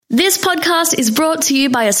This podcast is brought to you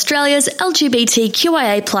by Australia's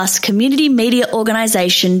LGBTQIA+ community media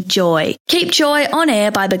organisation, Joy. Keep Joy on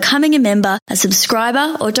air by becoming a member, a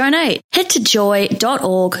subscriber or donate. Head to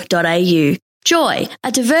joy.org.au. Joy,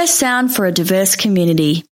 a diverse sound for a diverse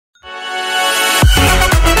community.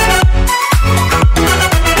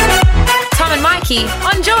 Tom and Mikey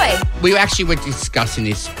on Joy. We actually were discussing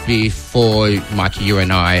this before, Mikey, you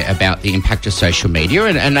and I, about the impact of social media.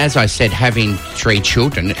 And as I said, having 3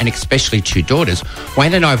 children, and especially 2 daughters,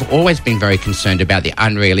 Wayne and I have always been very concerned about the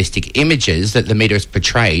unrealistic images that the media has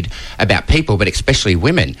portrayed about people, but especially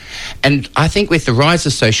women. And I think with the rise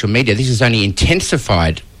of social media, this has only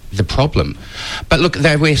intensified the problem. But look,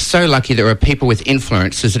 we're so lucky there are people with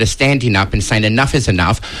influences that are standing up and saying enough is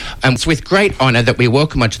enough. It's with great honour that we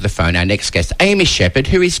welcome onto the phone our next guest, Amy Shepherd,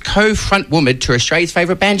 who is co-front woman to Australia's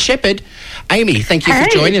favourite band, Shepherd. Amy, thank you for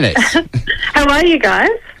joining us. How are you guys?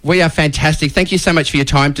 We are fantastic. Thank you so much for your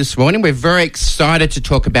time this morning. We're very excited to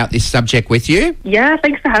talk about this subject with you. Yeah,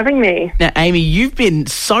 thanks for having me. Now, Amy, you've been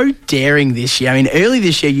so daring this year. I mean, early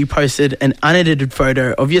this year, you posted an unedited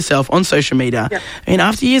photo of yourself on social media. Yep. I mean,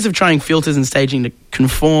 after years of trying filters and staging to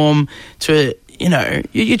conform to,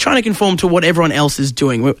 you're trying to conform to what everyone else is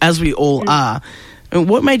doing, as we all are. And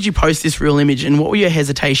what made you post this real image, and what were your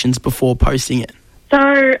hesitations before posting it?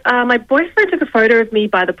 So, my boyfriend took a photo of me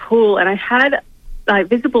by the pool, and I had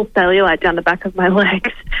visible cellulite down the back of my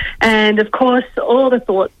legs. And, of course, all the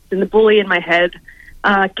thoughts and the bully in my head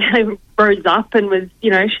rose up and was,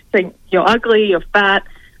 saying, you're ugly, you're fat,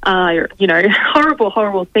 you're, horrible,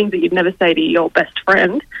 horrible things that you'd never say to your best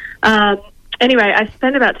friend. Anyway, I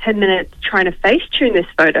spent about 10 minutes trying to face-tune this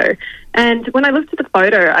photo. And when I looked at the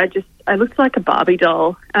photo, I looked like a Barbie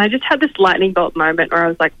doll. And I just had this lightning bolt moment where I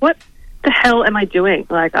was like, what the hell am I doing?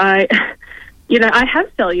 Like, I have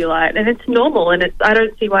cellulite and it's normal, and I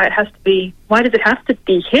don't see why does it have to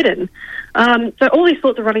be hidden? So all these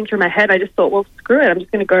thoughts are running through my head. I just thought, well, screw it. I'm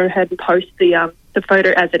just going to go ahead and post the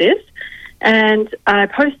photo as it is. And I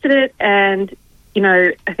posted it, and,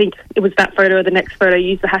 I think it was that photo or the next photo,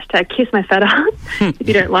 used the hashtag #KissMyFatAss if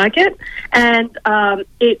you don't like it. And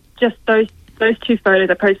it just, those 2 photos,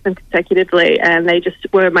 I posted them consecutively, and they just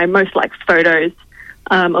were my most liked photos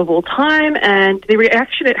of all time, and the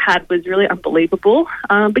reaction it had was really unbelievable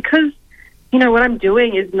because, what I'm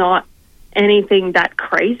doing is not anything that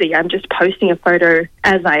crazy. I'm just posting a photo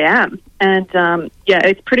as I am. And,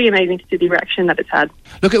 it's pretty amazing to see the reaction that it's had.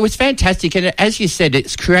 Look, it was fantastic, and as you said,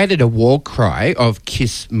 it's created a war cry of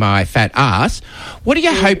Kiss My Fat Ass. What are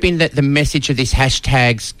you hoping that the message of this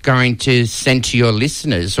hashtag's going to send to your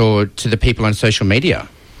listeners or to the people on social media?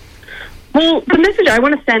 Well, the message I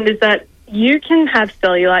want to send is that you can have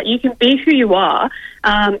cellulite, you can be who you are,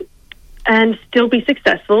 and still be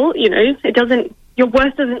successful. Your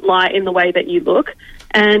worth doesn't lie in the way that you look.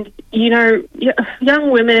 And,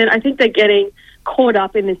 young women, I think they're getting caught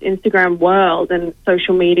up in this Instagram world and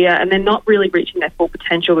social media, and they're not really reaching their full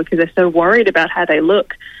potential because they're so worried about how they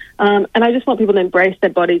look. And I just want people to embrace their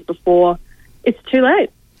bodies before it's too late.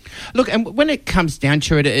 Look, and when it comes down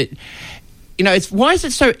to it, why is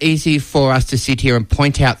it so easy for us to sit here and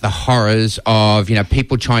point out the horrors of,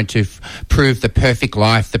 people trying to prove the perfect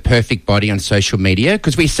life, the perfect body on social media?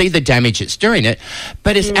 Because we see the damage it's doing it,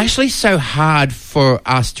 but it's actually so hard for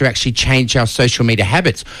us to actually change our social media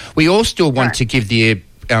habits. We all still want to give the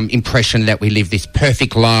impression that we live this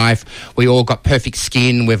perfect life. We all got perfect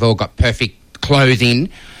skin. We've all got perfect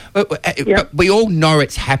clothing. But we all know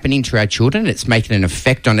it's happening to our children. It's making an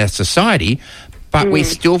effect on our society. But we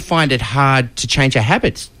still find it hard to change our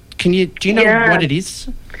habits. Do you know what it is?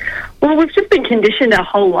 Well, we've just been conditioned our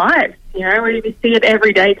whole lives. We see it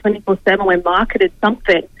every day, 24/7. We're marketed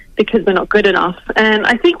something because we're not good enough. And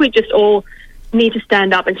I think we just all need to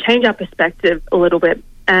stand up and change our perspective a little bit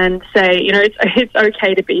and say, it's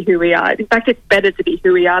okay to be who we are. In fact, it's better to be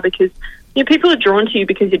who we are because people are drawn to you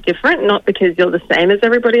because you're different, not because you're the same as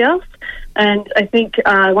everybody else. And I think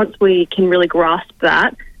once we can really grasp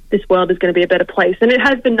that, this world is going to be a better place. And it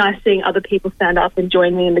has been nice seeing other people stand up and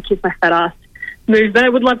join me in the Kiss My Fat Ass movement. I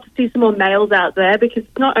would love to see some more males out there because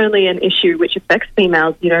it's not only an issue which affects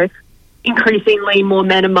females, increasingly more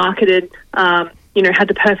men are marketed, had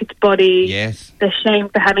the perfect body. Yes. They're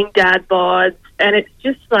shamed for having dad bods. And it's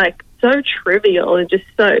just so trivial and just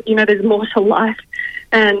so, there's more to life.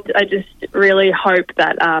 And I just really hope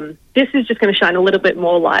that this is just going to shine a little bit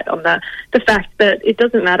more light on the fact that it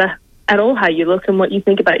doesn't matter at all how you look, and what you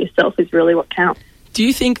think about yourself is really what counts. Do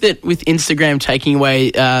you think that with Instagram taking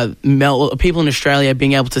away people in Australia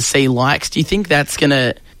being able to see likes, do you think that's going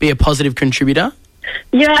to be a positive contributor?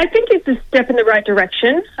 Yeah, I think it's a step in the right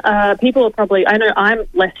direction. People are probably, I know I'm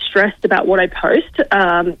less stressed about what I post,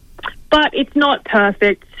 but it's not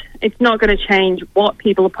perfect. It's not going to change what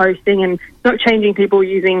people are posting, and it's not changing people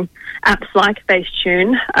using apps like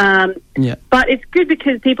Facetune. But it's good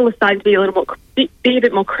because people are starting to be a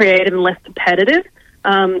bit more creative and less competitive.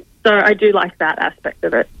 So I do like that aspect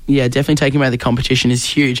of it. Yeah, definitely taking away the competition is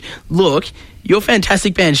huge. Look, your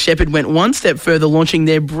fantastic band Shepherd went one step further, launching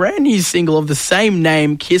their brand new single of the same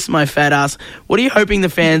name, Kiss My Fat Ass. What are you hoping the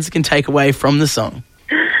fans can take away from the song?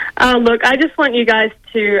 Look, I just want you guys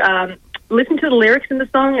to listen to the lyrics in the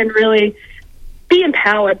song and really be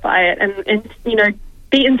empowered by it, and you know,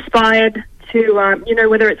 be inspired to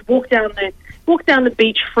whether it's walk down the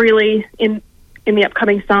beach freely in the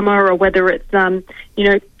upcoming summer, or whether it's to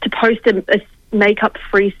post a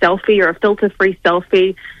makeup-free selfie or a filter-free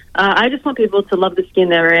selfie. I just want people to love the skin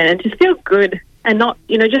they're in and just feel good, and not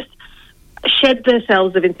just shed their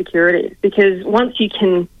cells of insecurities, because once you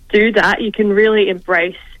can do that, you can really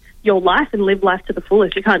embrace your life and live life to the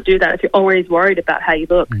fullest. You can't do that if you're always worried about how you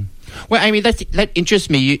look. Well, Amy, that interests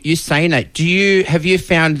me. You saying that. Have you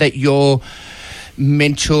found that your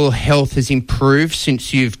mental health has improved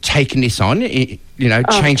since you've taken this on?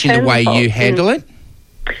 Changing the way you handle it.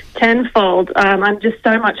 Tenfold. I'm just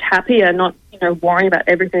so much happier, not worrying about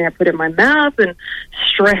everything I put in my mouth and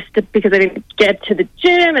stressed because I didn't get to the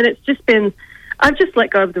gym, and it's just been. I've just let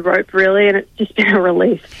go of the rope, really, and it's just been a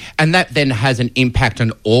relief. And that then has an impact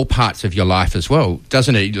on all parts of your life as well,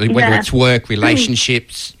 doesn't it? Whether it's work,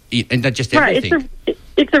 relationships, and just everything. Right,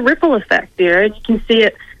 it's a ripple effect, and you can see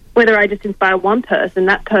it. Whether I just inspire one person,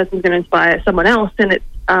 that person's going to inspire someone else, and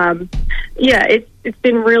it's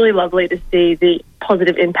been really lovely to see the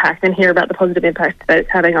positive impact and hear about the positive impact that it's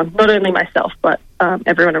having on not only myself but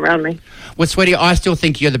everyone around me. Well, sweetie, I still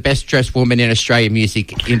think you're the best dressed woman in Australian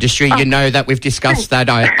music industry. You know that, we've discussed that.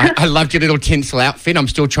 I loved your little tinsel outfit. I'm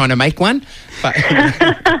still trying to make one. But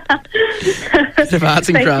bit of arts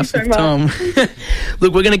and crafts with Tom.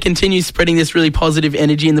 Look, we're going to continue spreading this really positive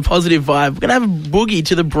energy and the positive vibe. We're going to have a boogie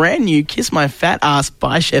to the brand new Kiss My Fat Ass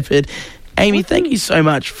by Shepherd. Amy, thank you so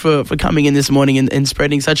much for coming in this morning and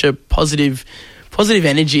spreading such a positive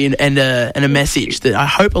energy and a message that I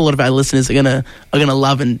hope a lot of our listeners are gonna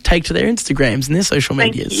love and take to their Instagrams and their social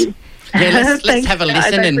medias. Yeah, let's have a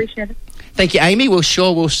listen. I appreciate it. Thank you, Amy. We'll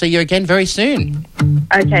see you again very soon.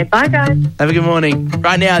 Okay, bye guys. Have a good morning.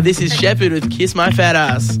 Right now, this is Shepherd with Kiss My Fat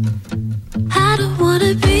Ass. I don't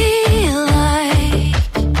wanna be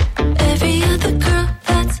like every other girl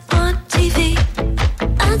that's on TV.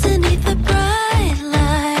 Underneath the bright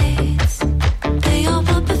lights, they all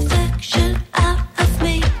want perfection out of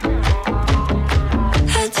me.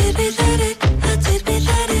 How did we let it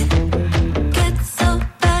get so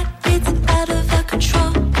bad? It's out of our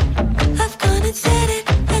control. I've gone and said it,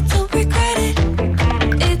 I don't regret it.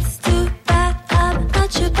 It's too bad I'm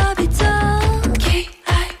not your Barbie doll.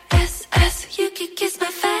 Kiss, you can kiss my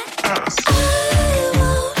fat ass.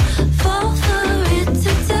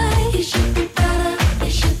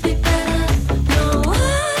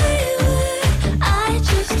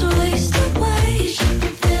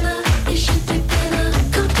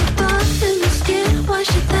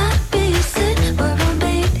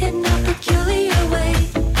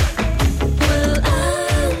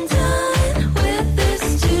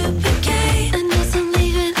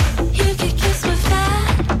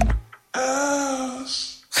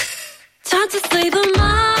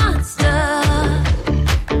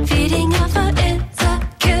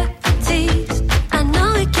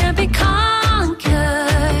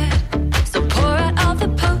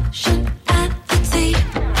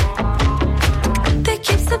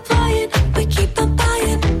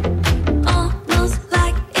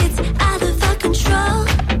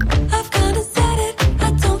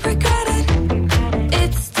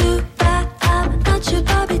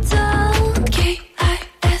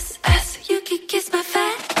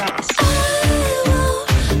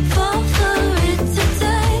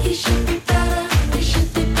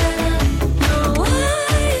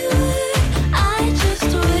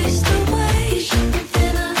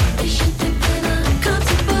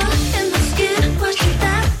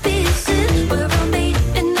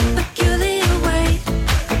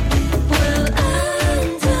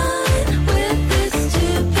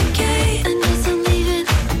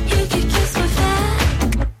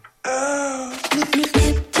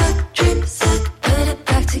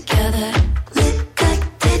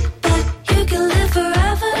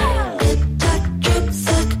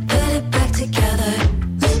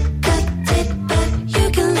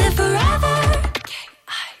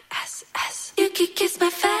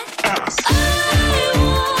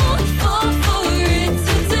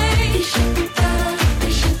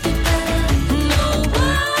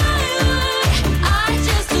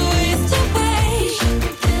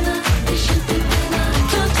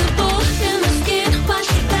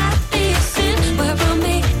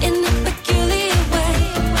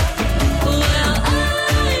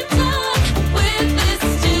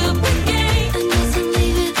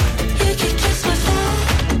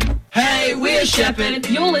 Shepherd.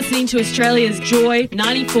 You're listening to Australia's Joy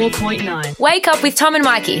 94.9. Wake up with Tom and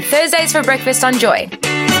Mikey, Thursdays for breakfast on Joy.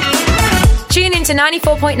 Tune in to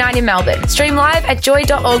 94.9 in Melbourne. Stream live at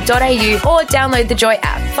joy.org.au or download the Joy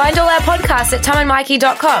app. Find all our podcasts at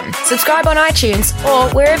tomandmikey.com. Subscribe on iTunes or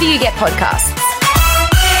wherever you get podcasts.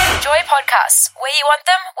 Joy Podcasts, where you want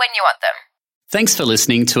them, when you want them. Thanks for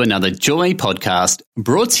listening to another Joy podcast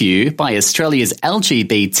brought to you by Australia's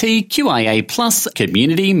LGBTQIA+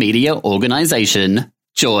 community media organisation,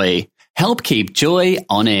 Joy. Help keep Joy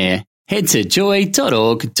on air. Head to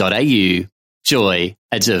joy.org.au. Joy,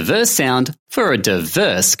 a diverse sound for a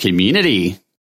diverse community.